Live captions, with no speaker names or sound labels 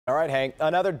All right, Hank,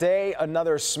 another day,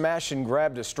 another smash and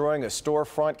grab destroying a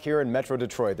storefront here in Metro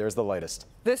Detroit. There's the latest.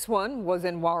 This one was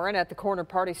in Warren at the corner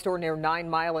party store near 9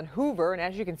 Mile and Hoover. And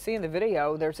as you can see in the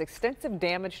video, there's extensive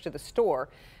damage to the store.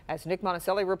 As Nick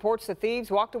Monticelli reports, the thieves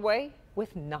walked away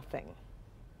with nothing.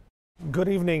 Good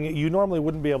evening. You normally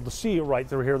wouldn't be able to see it right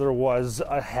through here. There was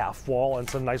a half wall and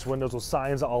some nice windows with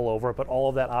signs all over, but all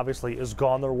of that obviously is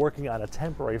gone. They're working on a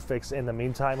temporary fix in the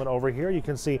meantime. And over here you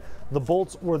can see the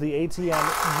bolts where the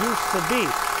ATM used to be.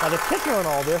 Now the kicker in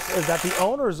all this is that the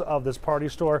owners of this party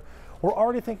store were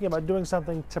already thinking about doing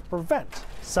something to prevent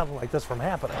something like this from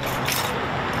happening.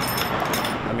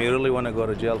 I mean, you really want to go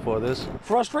to jail for this?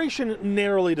 Frustration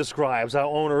narrowly describes how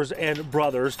owners and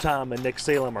brothers Tom and Nick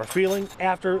Salem are feeling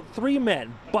after 3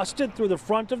 men busted through the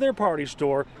front of their party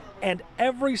store, and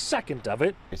every second of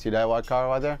it, you see that white car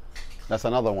right there? That's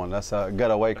another one. That's a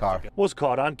getaway car. Was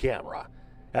caught on camera.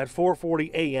 At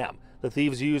 4:40 a.m., the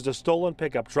thieves used a stolen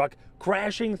pickup truck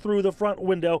crashing through the front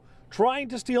window, trying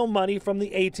to steal money from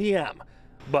the ATM.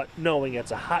 But knowing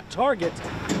it's a hot target,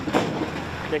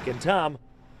 Nick and Tom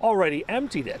already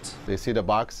emptied it. They see the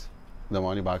box, the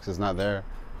money box is not there.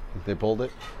 They pulled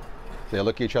it. They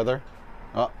look at each other.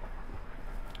 Oh,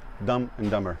 dumb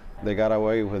and dumber. They got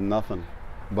away with nothing,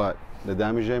 but the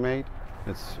damage they made,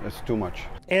 it's too much.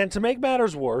 And to make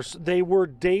matters worse, they were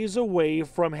days away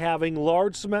from having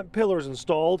large cement pillars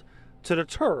installed to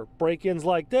deter break-ins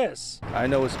like this. I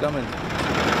know it's coming.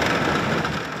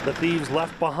 The thieves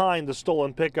left behind the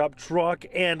stolen pickup truck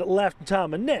and left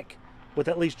Tom and Nick with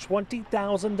at least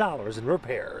 $20,000 in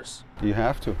repairs. You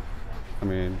have to. I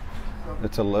mean,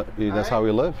 that's how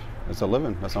we live. It's a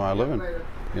living. That's how I live in.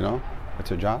 You know,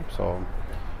 it's a job. So,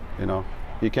 you know,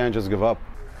 you can't just give up.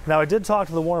 Now, I did talk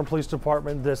to the Warren Police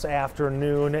Department this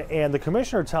afternoon, and the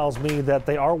commissioner tells me that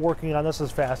they are working on this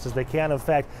as fast as they can. In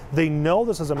fact, they know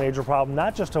this is a major problem,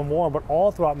 not just in Warren, but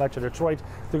all throughout Metro Detroit.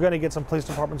 They're going to get some police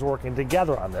departments working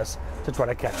together on this to try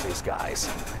to catch these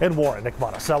guys. In Warren, Nick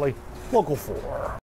Monticelli, Local 4.